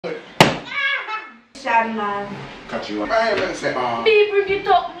Shad man. Catch you. Let's say, Be bring it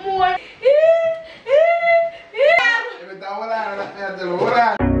up more. Hold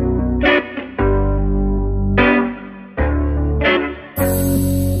on.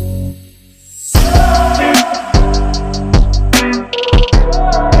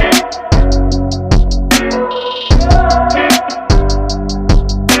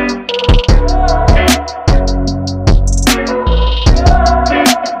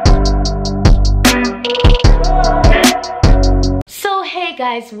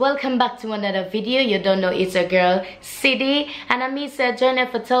 Guys, welcome back to another video. You don't know, it's a girl City, and I'm a journey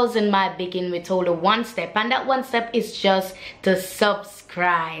for 1,000 miles begin with only one step, and that one step is just to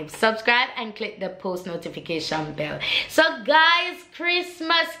subscribe and click the post notification bell. So guys,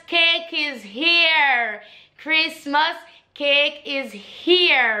 Christmas cake is here. Christmas cake is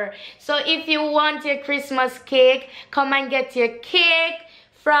here. So if you want your Christmas cake, come and get your cake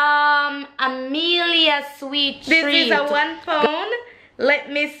from Amelia Sweet Treat. This is a 1 pound. Let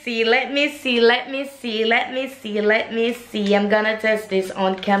me see. I'm gonna test this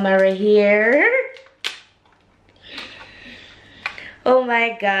on camera here. Oh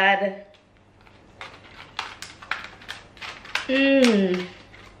my god.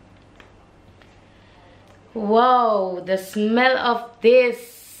 Wow, the smell of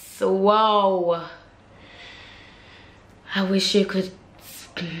this. Wow. I wish you could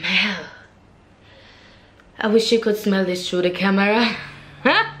smell. I wish you could smell this through the camera.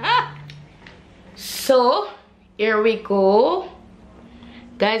 So here we go,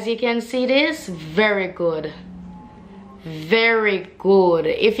 guys. You can see this. Very good, very good.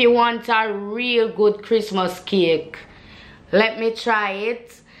 If you want a real good Christmas cake, let me try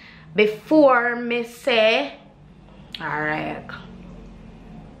it before me say all right.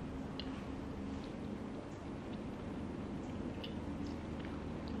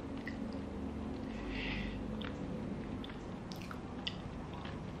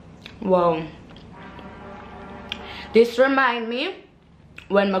 Wow, this remind me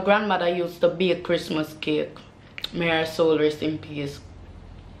when my grandmother used to bake Christmas cake. May her soul rest in peace.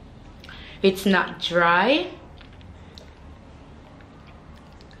 It's not dry.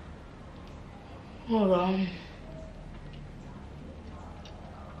 Hold on.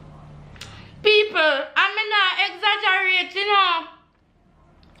 People, I'm not exaggerating, you know.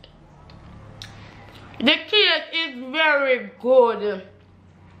 The cake is very good.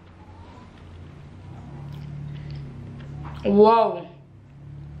 Wow,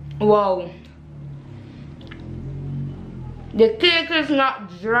 wow. The cake is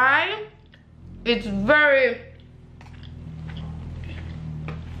not dry. It's very,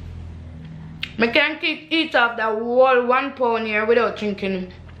 I can't eat off that whole 1 pound here without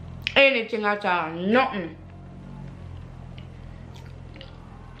drinking anything at all. Nothing.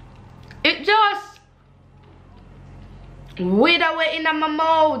 It just wither away in my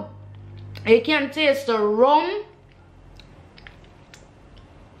mouth. You can taste the rum.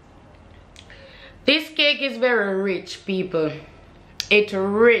 This cake is very rich, people. It's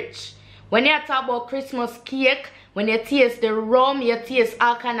rich. When you talk about Christmas cake, when you taste the rum, you taste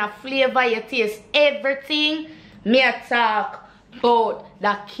all kind of flavor, you taste everything. Me I talk about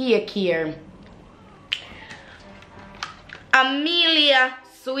the cake here. Amelia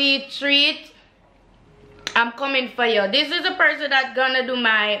Sweet Treat, I'm coming for you. This is the person that's gonna do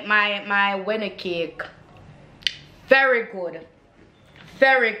my wedding cake. Very good,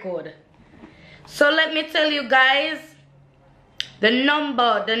 very good. So let me tell you guys the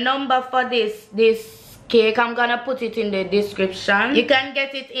number for this cake. I'm gonna put it in the description. You can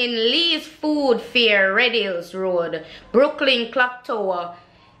get it in Lee's Food Fair, Red Hills Road, Brooklyn Clock Tower.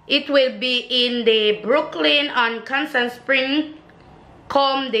 It will be in the Brooklyn on Constant Spring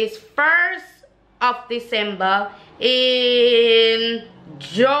come this 1st of December in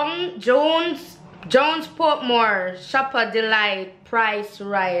Jones Portmore, Shopper Delight, price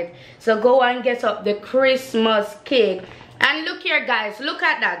right. So go and get up the Christmas cake. And look here guys, look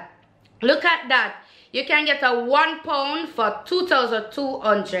at that. Look at that. You can get a 1 pound for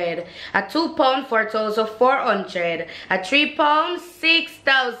 2,200, a 2 pound for 4,400, a 3 pound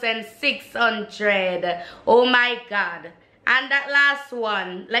 6,600. Oh my god. And that last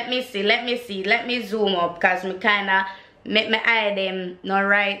one, let me zoom up because me kinda make my eye them not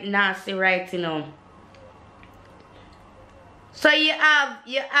right, nasty right, you know. So you have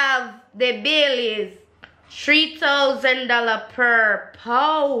the Baileys, $3,000 per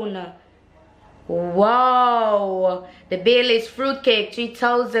pound. Wow, the Baileys fruit cake,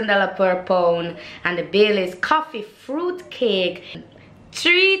 $3,000 per pound, and the Baileys coffee fruit cake,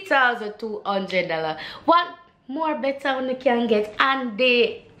 $3,200. What more better one you can get? And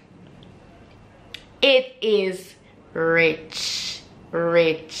the It is rich,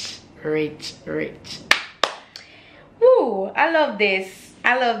 rich, rich, rich. Woo, I love this.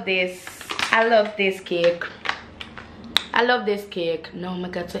 I love this. I love this cake. I love this cake. No, I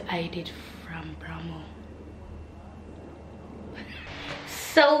got to hide it from Bramo.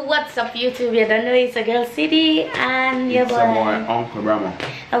 So what's up, YouTube? You don't know it's a girl City and your boy Uncle Bramo.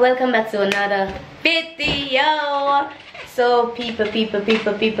 and welcome back to another video. So people,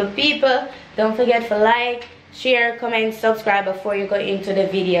 don't forget to like, share, comment, subscribe before you go into the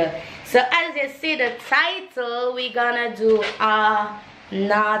video. So as you see the title, we're gonna do a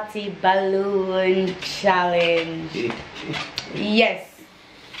naughty balloon challenge. Yes.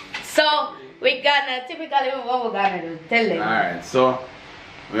 So we're gonna typically what we're gonna do. Tell them. Alright, so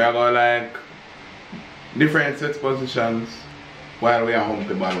we are gonna like different sex positions while we are hump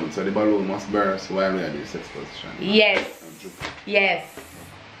the balloon. So the balloon must burst while we are doing sex position. Yes. Yes.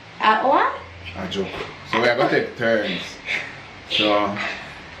 What? A joke. So we are gonna take turns. So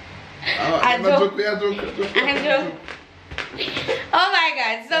A joke. Oh my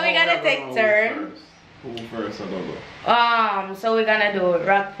god, so we're gonna take turns. Who first? I don't know. So we're gonna do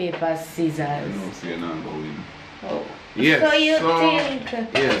rock, paper, scissors. No, see, not going. Oh. Yes. So you think?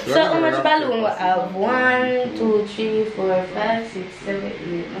 Yes. So how much balloon we have? 1, 2, 3, 4, 5, 6, 7,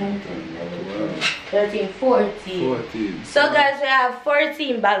 8, 9, 10, 11, 12, 13, 14. 14. So guys, we have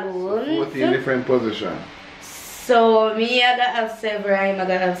 14 balloons. 14 different positions. So me, I gotta have 7. I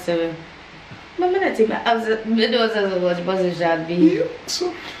gotta have 7. But I don't think I have those as much position. Yeah,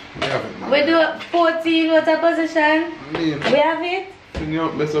 so we have it, man. We do 14 what a position? Yeah. We have it? Fling you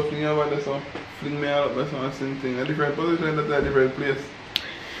up, best of fling you over there, so fling me out, best of the same thing. A different position, that's a different place.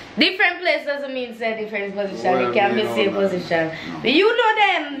 Different place doesn't mean say different position. Well, It can be me know same that. position. No. But you know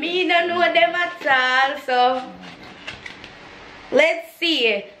them, me don't know them at all. So let's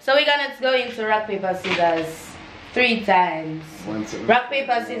see. So we're gonna go into rock, paper, scissors 3 times. Rock,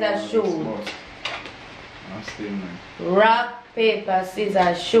 paper, scissors, shoot. Rock, paper,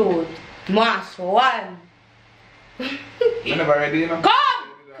 scissors, shoot. Mash 1. You never ready, you know? Come,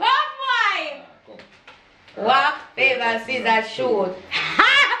 boy. Rock, paper, scissors, shoot.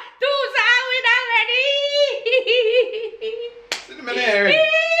 Ha! 2's out already.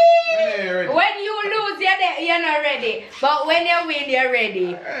 When you lose, you're not ready. But when you win, you're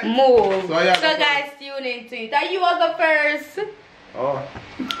ready. Move. So guys, tune into it. Are you will go first? Oh.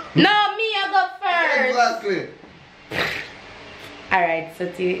 No, me, I go first. Exactly. Alright, so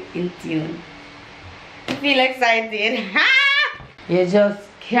in tune. I feel excited. You just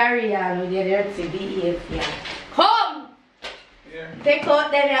carry on with your dirty behavior. Come! Yeah. Take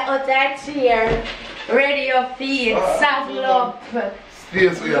out them out that chair. Ready your feet. Saddle up.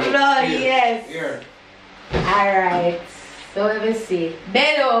 Space we have. Floor, yes. Here. Alright. So let me see.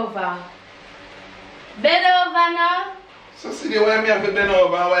 Bend over. Bend over now. So see the way me have to bend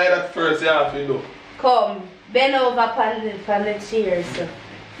over and why that first you have to do. Come. Bend over on the chairs.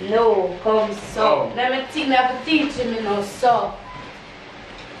 No, come so. Oh. Let me think that teach me now so.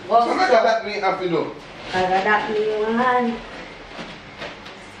 What's So maybe that me have to do. I got that in your hand.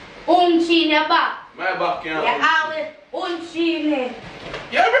 Unchi in your back. My back can't. Yeah, I will unchi in it.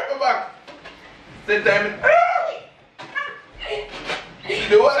 Yeah, break my back. Same time.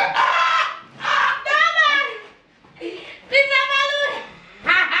 Do what? This is a balloon.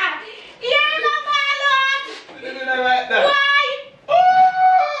 Yeah, the balloon. Like that. Why?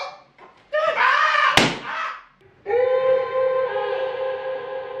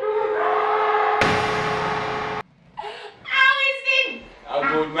 How is it? I'm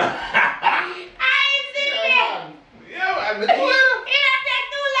good, man. How is it? Yeah, man. It don't take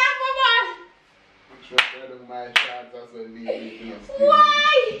too long for one. My shots are so neat.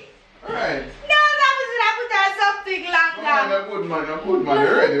 Why? Alright. No, that was when I put on something like Come on, that. you're good, man. You're good, man.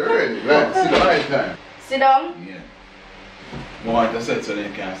 You're ready. You're ready. Right, sit the right time. Sit down. Yeah. More to set so they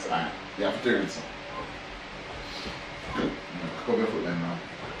can stand. You have to turn some. Cover your foot then now.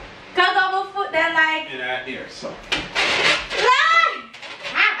 Cut off my foot then like. In our ear, so. Run!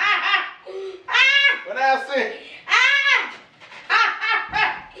 When I say,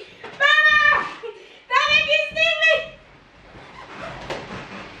 Mama! Don't make it sticky!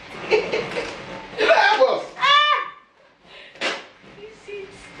 you know, boss.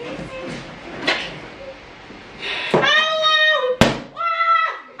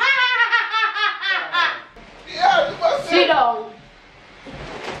 Yeah, the boss. Sit down.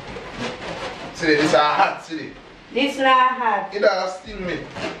 See, this is a hot city. This not hot. It does sting me.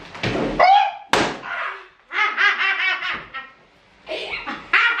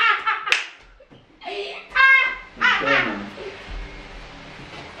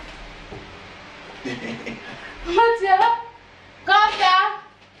 What's up? Calm down.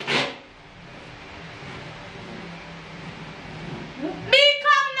 Me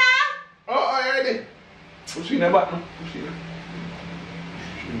come now. Oh, you ready? Push in the back now. Push in.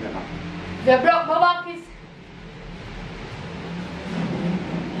 Push in there now. They broke my buckets.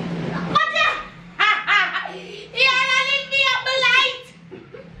 What's up? You wanna lift me up the light?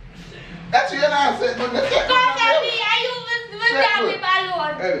 That's your answer. Come down me. Are you with down with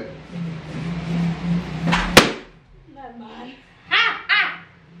balloon? Ready? Man.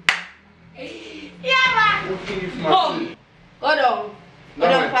 Yeah, man. Come. Go down. Go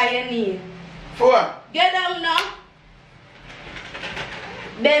down for your knee. For what? Get down now.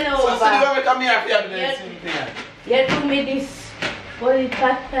 Bend over. So, you want me to come here for you to do the thing? You do me this. Holy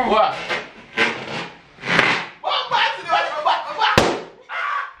pasta. What? What back to the back?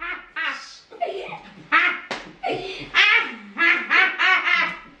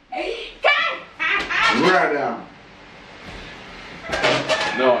 Right down.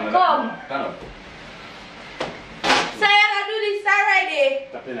 No. Come. Stand up. So you gonna do this already?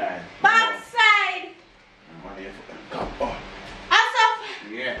 Tap in eye. Backside. Come on. Asaf.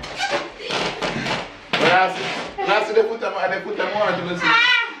 Yeah. But I see they put them on to listen.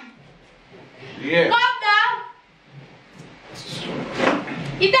 Yeah. Come down.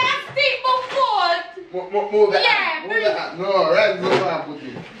 It has stick my foot. Move that. Yeah, Move that. No, right. No, I put it.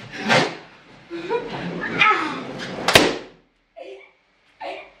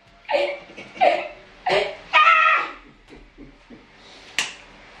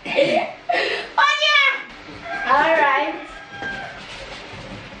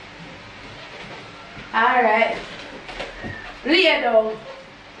 Alright. Lay down.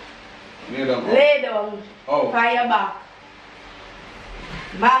 Lay down. Oh. For your back.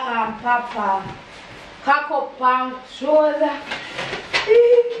 Mama and Papa. Cock up on shoulder.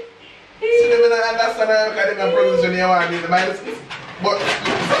 See, they don't understand how you can do position you want in the minus. But,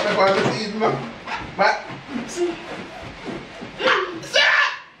 something for the season, man. But,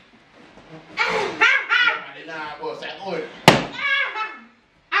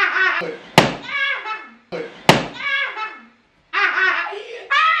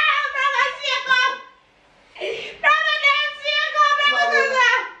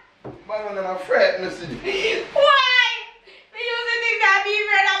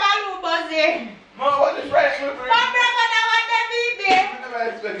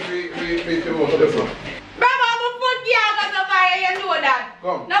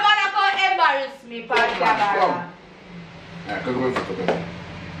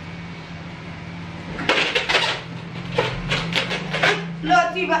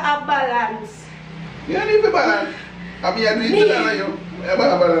 not even a balance. you don't need to balance. I mean, I do it better than you. You have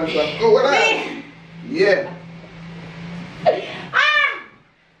a balance. Go, what I yeah.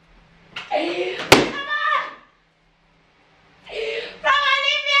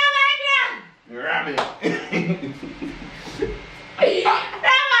 Rabbit.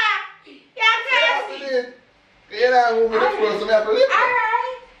 You know, move the floor, so I have to lift it.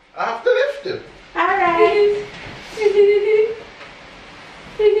 Alright. I have to lift it. Alright.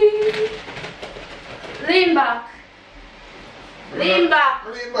 Lean back. Lean back.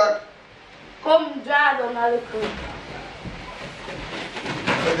 Lean back. Come draw down a little.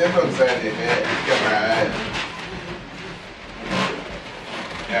 Put them outside there, yeah. Come on.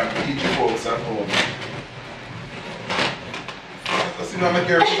 Yeah, teach you folks at home. Let's see now, make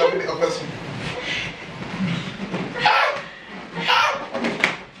your foot up in the upper swing.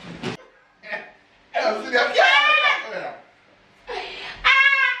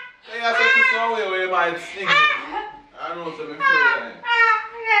 I know something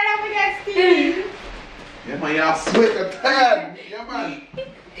yeah, man, you sweat a tan. Yeah, man.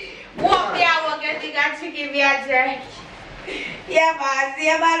 Walk there, walk your thing and chicken me a jerk. Yeah, man,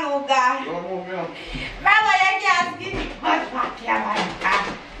 see my Luca. Don't move me up. Mama, you can't give me much back here, man.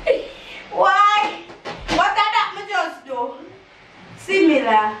 Why? What did that me just do?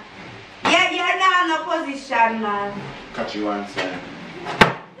 Similar. Yeah, you're not in a position, man. Catch you one side.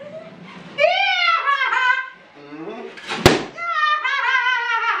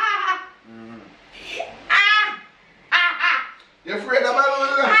 You afraid of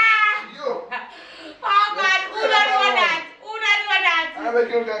balloon? You. Oh God, who don't do that? Who don't do that? I bet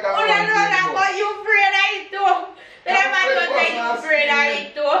you can Who don't do that? But you afraid of it too. Everybody will say you afraid of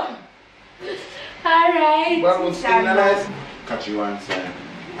it too. Alright. Balloon still nice. Catch you one side.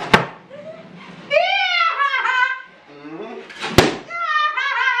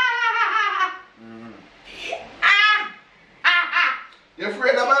 You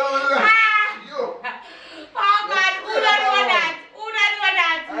afraid of balloon? You. Oh God, who don't do that? Who don't do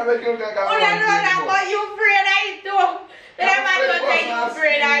that? I I make you take a Oh, no, no, but you afraid I eat too. Everybody will say you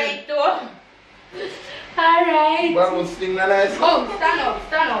afraid I eat too. Alright. Balloon sting na nice. Oh, stand up,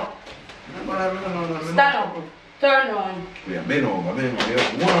 stand up. No. Stand up. Turn on. Yeah, bend over, bend over.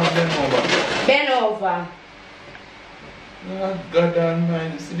 Yeah, one bend over. Bend over. God damn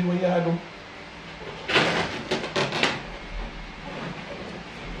man, see the way you do.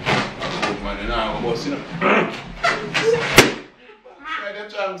 Oh man, you know I'm about to see try the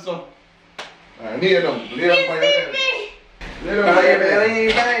chance, so. Alright, lay down for your head. Lay down for your belly.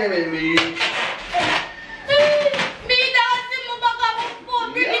 Me don't see my back of my foot.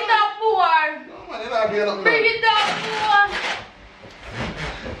 Bring it up more. No man, you're not doing nothing. Bring it up more.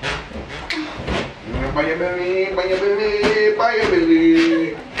 By your belly.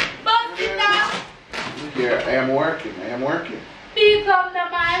 Bust it up. Here, I am working. Pick up the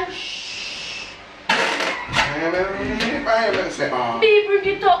man. Say ah. Be bring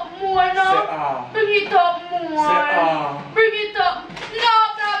it up more now. Say ah. Bring it up more. Say ah. Bring it up. No,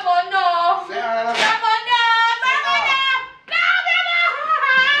 bravo, no. Say ah. Bravo, no. Bravo, no. No, bravo.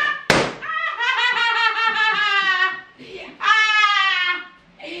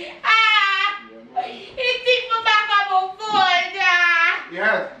 He took my back of my foot.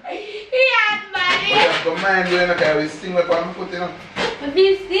 Yes. Yes, buddy. Come on, you know, carry sting up on my foot, you know.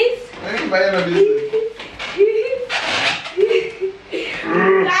 This? Anybody know this?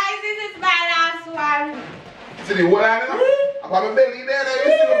 Guys, this is my last one. See the what I know? I got my belly there,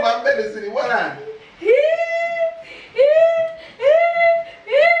 you see my belly, see the what I know?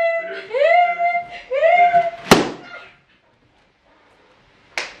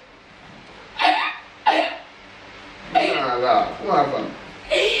 Come on, fam.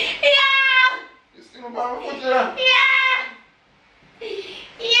 Yeah! You see my foot, you know? Yeah!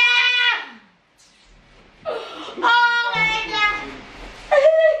 Yeah! Oh my God!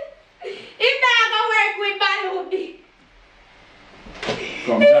 It's not gonna work with Balloon.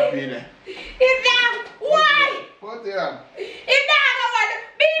 Come, jump in there. It's not. Why? Put it on. It's not gonna work.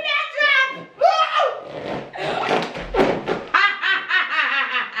 Be back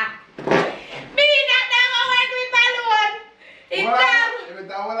Me not gonna work with Balloon. It's not.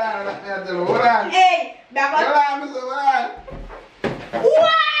 What on? Hey, back up.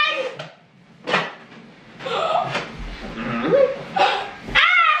 Why?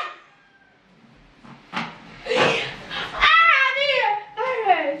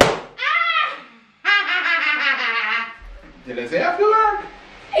 Did I say I feel like?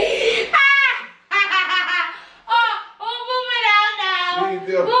 Move it down now. Sweet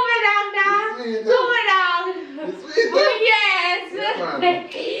girl. Move it down now. Sweet Move girl. it down. It's sweet, girl. Yes.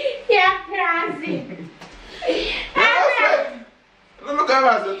 Yeah, classy. Look at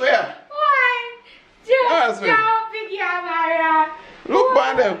us, yeah. Why? Yes, Just big camera. Look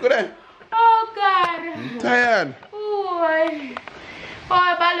by them, could I? Oh God. I'm tired. Oh,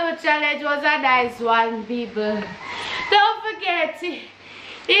 Balloon challenge was a nice one, people. Don't forget, if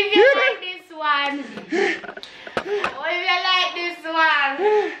you like this one, or if you like this one,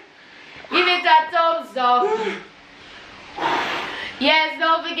 give it a thumbs up. Yes,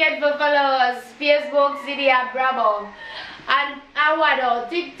 don't forget to follow us, Facebook, City at Bravo, and what else?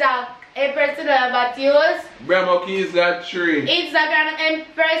 TikTok, Personal Matthews. Bravo Keys that tree. Instagram and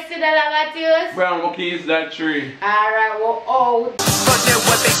Personal Matthews. Bravo Keys that tree. Alright, well, oh. Forget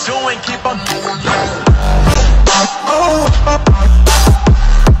what they doing, keep on doing.